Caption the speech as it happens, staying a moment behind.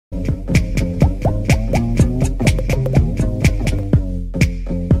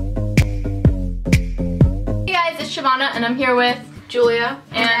I'm here with Julia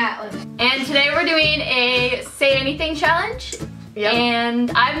and Atlas. And today we're doing a Say Anything challenge. Yep.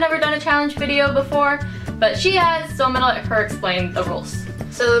 And I've never done a challenge video before, but she has, so I'm gonna let her explain the rules.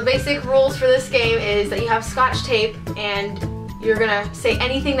 So the basic rules for this game is that you have Scotch tape and you're gonna say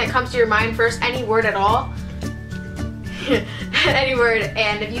anything that comes to your mind first, any word at all. Any word,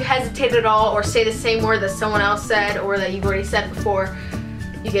 and if you hesitate at all or say the same word that someone else said or that you've already said before,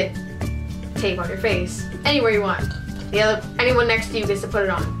 you get tape on your face. Anywhere you want. Anyone next to you gets to put it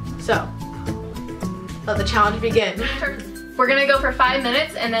on. So, let the challenge begin. We're gonna go for 5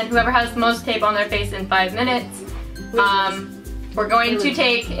 minutes, and then whoever has the most tape on their face in 5 minutes, we're going to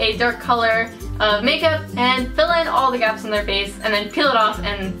take a dark color of makeup and fill in all the gaps in their face, and then peel it off,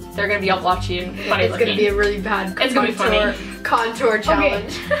 and they're gonna be all blotchy and funny looking. It's gonna be a really bad contour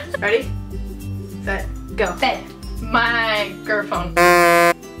challenge. Okay. Ready? Set, go. Bed. Microphone.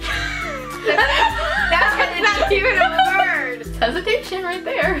 That's not even a word. It's hesitation right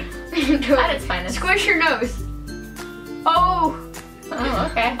there. At its finest. Squish your nose. Oh. Oh,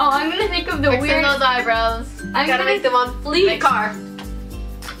 okay. Oh, I'm gonna think of the Fixing weird. those eyebrows. I'm gonna make them on fleek. Car.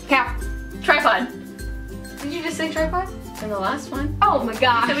 Cow. Tripod. Did you just say tripod? In the last one. Oh my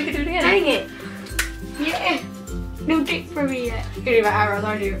gosh. So we could do it again. Dang it. Yeah. No tape for me yet. You're gonna do my eyebrows,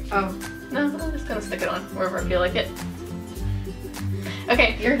 aren't you? Oh. No, I'm just gonna stick it on wherever I feel like it.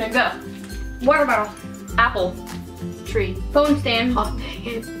 Okay, you're gonna go. Water bottle. Apple. Tree. Phone stand. Oh, dang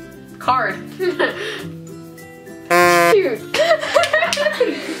it. Card. Shoot.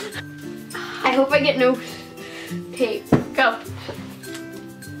 I hope I get no tape. Go.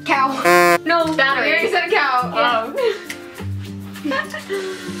 Cow. No. Battery. You already said a cow. Yeah.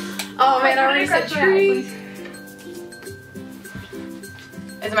 Oh man, I already said tree.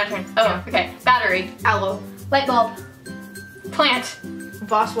 Is it my turn? Oh, yeah. Okay. Battery. Aloe. Light bulb. Plant.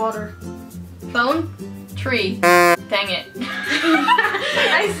 Boss water. Phone. Tree. Dang it.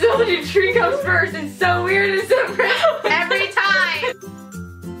 I still do tree comes first. It's so weird and different every time.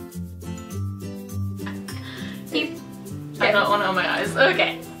 I don't want it on my eyes.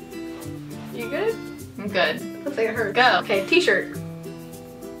 Okay. You good? I'm good. Looks like it hurts. Go. Okay, t-shirt.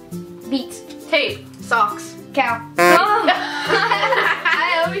 Beets. Tape. Socks. Cow. Oh.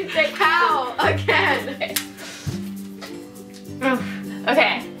 I always say cow again. Okay.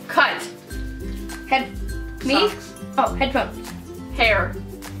 Okay. Cut. Head. Me? Socks. Oh, headphones. Hair.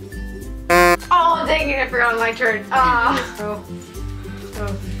 Oh, dang it, I forgot my turn. Oh.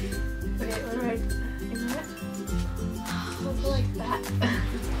 Okay, what do I do? Like that.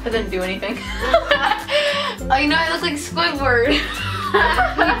 That didn't do anything. Oh, you know I look like Squidward. You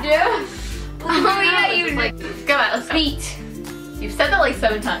do? Oh yeah, you like. Go on, let's go. Beets. You've said that like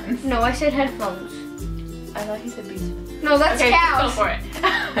 7 times. No, I said headphones. I thought you said beats. No, that's Okay, cows. go for it.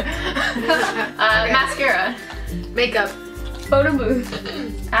 Mascara. Makeup. Photo booth.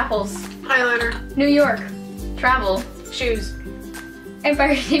 Apples. Eyeliner. New York. Travel. Shoes.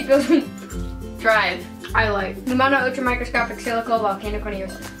 Empire State Building. Drive. Highlight. The amount of ultramicroscopic silico volcanic on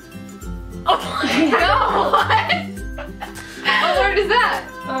Earth. Oh my god! What word is that?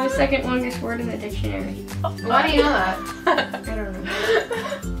 Second longest word in the dictionary. Why do you know that? I don't know.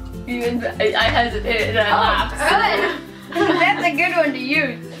 I hesitated and I laughed. Good. That's a good one to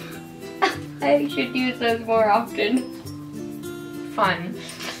use. I should use those more often. Fun.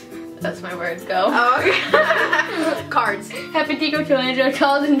 That's my word. Go. Oh, okay. Cards. Hepatico, Challenger,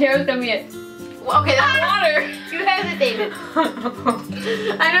 Calls, and Tarot Soviet. Well, okay, that's water. You hesitated.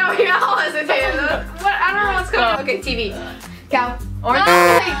 I know, we all hesitated. What? I don't know what's going on. Okay, TV. Cow. Orange.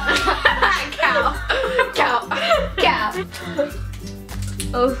 Cow. Cow. Cow.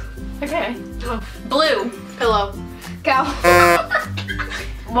 Oh. Okay. Oh. Blue. Pillow. Cow.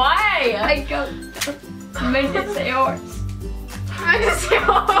 Why? I don't. I meant to say horse. I just say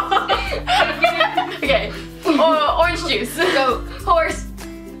Okay. Orange juice. Goat. Horse.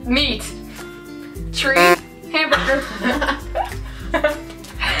 Meat. Tree. Hamburger.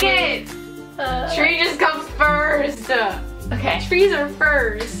 Kid. Tree just comes first. Okay. Trees are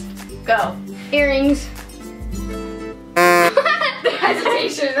first. Go. Earrings.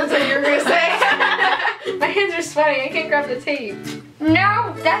 Hesitation, that's what you were gonna say. My hands are sweating, I can't grab the tape.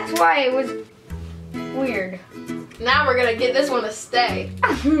 No, that's why it was weird. Now we're gonna get this one to stay.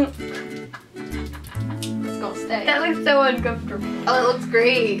 It's gonna stay. That looks so uncomfortable. Oh, it looks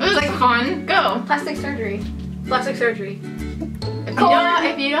great. It was like fun. Go. Plastic surgery. Plastic surgery.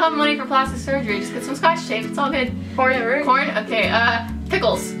 If you don't have money for plastic surgery, just get some Scotch tape. It's all good. Corn. Right? Corn. Okay.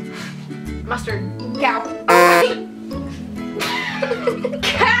 Pickles. Mustard. Cow.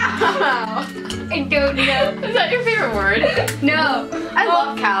 Cow! I don't know. Is that your favorite word? No. I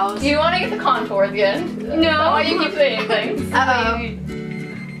love cows. Do you want to get the contour contour at the end. No. Why do you keep saying things?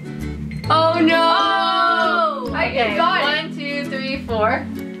 Oh no! Oh! I Okay, got it. 1, 2, 3, 4.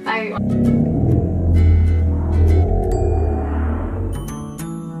 Are you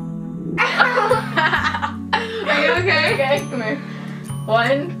okay? Okay, come here.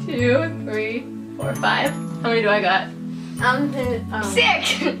 1, 2, 3, 4, 5. How many do I got?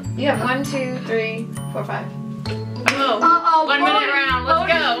 6! You have 1, 2, 3, 4, 5. Oh, 1 minute round.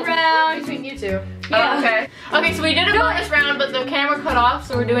 Let's go. Round. Between you two. Oh, okay. Okay, so we did a bonus round, but the camera cut off,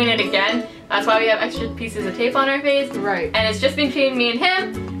 so we're doing it again. That's why we have extra pieces of tape on our face. Right. And it's just between me and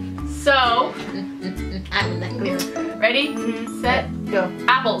him. So, I'm not clear. ready, set, Go.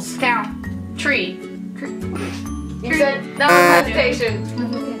 apples, Cow. tree. You said that was hesitation.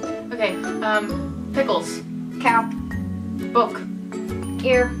 Okay, pickles, Cow. book,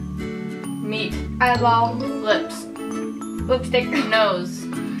 Ear. meat, Eyeball. lips, Lipstick. nose,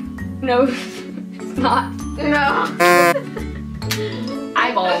 Nose. Snot. No.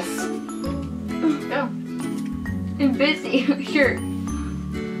 eyeballs, Go. And busy. Shirt.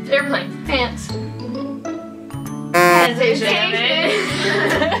 airplane, Pants. Hesitation.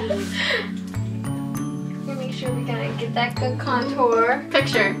 Make sure we gotta get that good contour.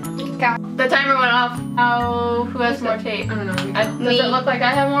 picture. Cow. The timer went off. Oh, who has more tape? I don't know. Does Me. it look like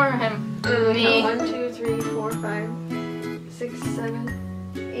I have more or him? Me. 1, 2, 3, 4, 5, 6, 7,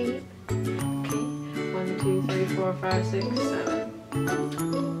 8. Okay. 1, 2, 3, 4, 5, 6, 7.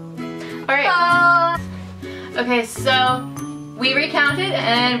 Alright. Okay, so we recounted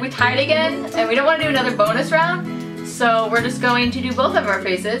and we tied again, and we don't want to do another bonus round, so we're just going to do both of our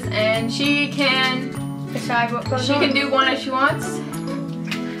faces, and she can Decide what goes she on. can do one if she wants.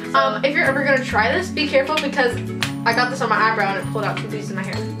 If you're ever gonna try this, be careful because I got this on my eyebrow and it pulled out 2 pieces of my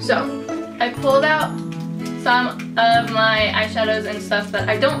hair. So, I pulled out some of my eyeshadows and stuff that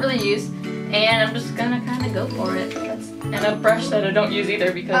I don't really use, and I'm just gonna kind of go for it. And a brush that I don't use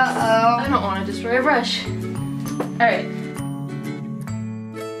either because I don't want to destroy a brush. Alright.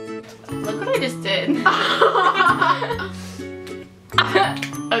 Look what I just did.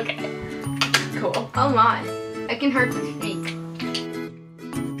 Okay. Cool. Oh my. I can hurt the snake.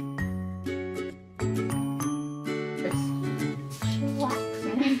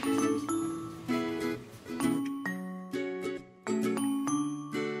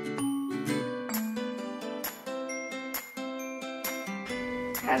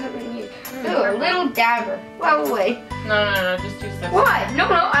 Hasn't been used. Ooh, a little dabber. Well, wait. No, just 2 steps. Why? No,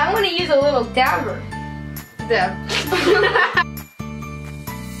 I want to use a little dabber. Deb.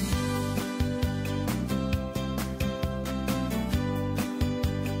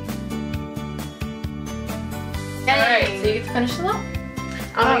 Alright, so you get to finish the look.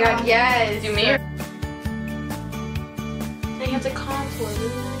 Oh my god, yes. Do me or So you have to contour really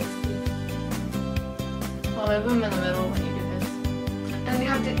nicely. I'll move them in the middle when you do this. And you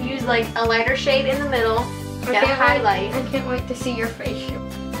have to use like a lighter shade in the middle. Get a highlight. I can't wait to see your face.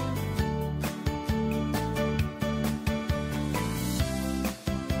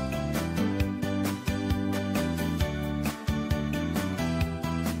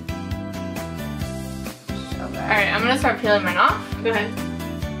 Alright, I'm gonna start peeling mine off. Go ahead.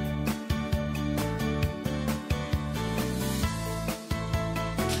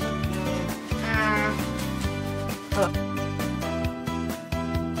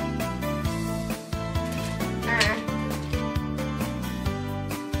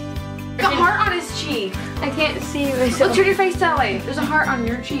 There's a heart on his cheek. I can't see Look, myself. turn your face that way. There's a heart on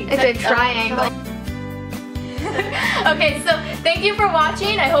your cheek. It's a triangle. Okay, so thank you for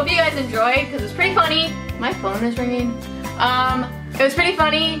watching. I hope you guys enjoyed because it's pretty funny. My phone is ringing. It was pretty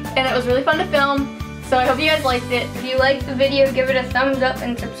funny and it was really fun to film. So I hope you guys liked it. If you liked the video, give it a thumbs up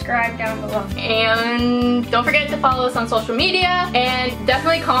and subscribe down below. And don't forget to follow us on social media. And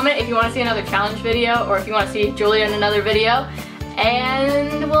definitely comment if you want to see another challenge video or if you want to see Julia in another video.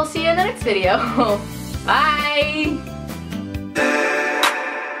 And we'll see you in the next video. Bye!